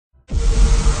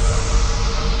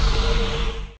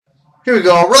Here we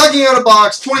go. Rocking out of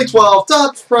box 2012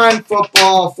 Topps Prime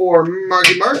Football for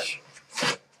Marky Mark.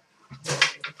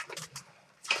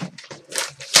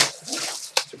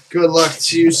 Good luck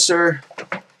to you, sir.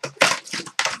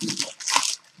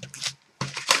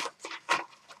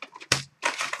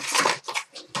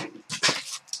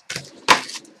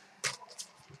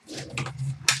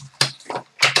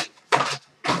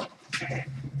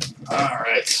 All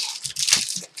right.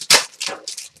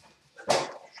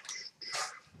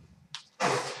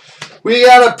 We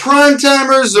got a Prime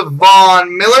Timers of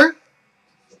Von Miller.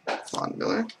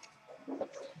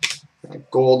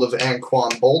 Gold of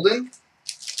Anquan Bolden.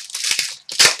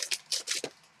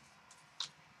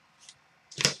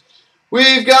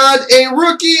 We've got a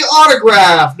rookie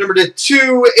autograph, number to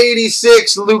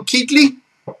 286, Luke Kuechly.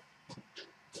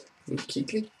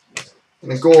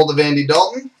 And a gold of Andy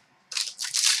Dalton.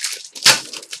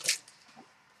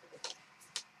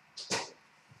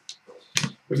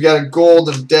 We've got a gold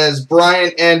of Dez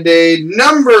Bryant and a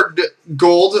numbered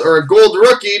gold, or a gold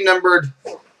rookie, numbered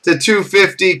to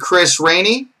 250, Chris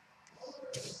Rainey.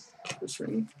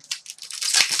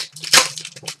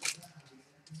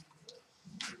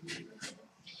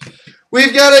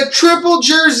 We've got a triple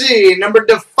jersey, numbered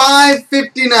to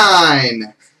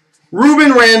 559.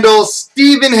 Ruben Randall,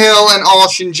 Stephen Hill, and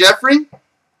Alshon Jeffrey.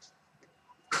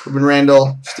 Ruben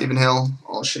Randall, Stephen Hill,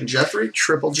 Alshon Jeffrey,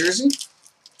 triple jersey.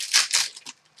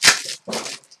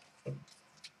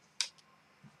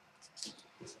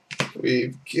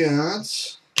 We've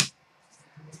got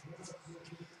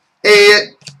a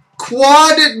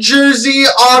quad jersey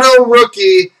auto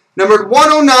rookie, numbered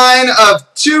 109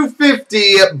 of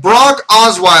 250, Brock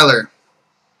Osweiler.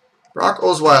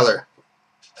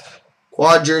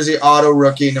 Quad jersey auto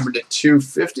rookie, numbered to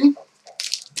 250.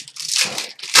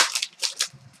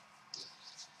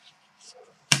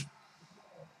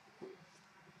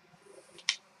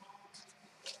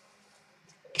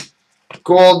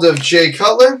 Gold of Jay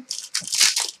Cutler.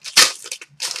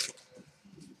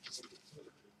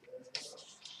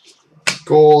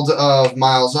 Gold of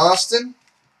Miles Austin.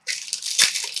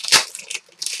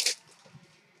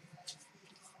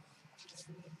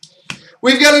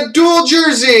 We've got a dual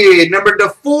jersey, numbered to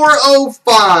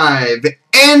 405,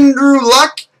 Andrew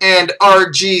Luck and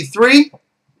RG3.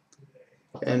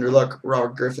 Andrew Luck,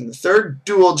 Robert Griffin III,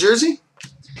 dual jersey,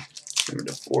 numbered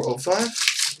to 405.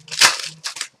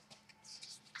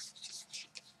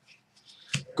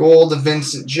 Gold of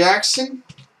Vincent Jackson.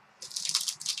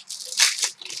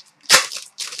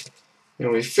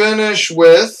 And we finish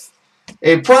with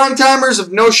a Prime Timers of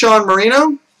Noshawn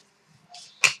Marino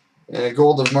and a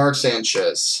gold of Mark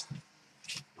Sanchez.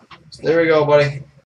 So there we go, buddy.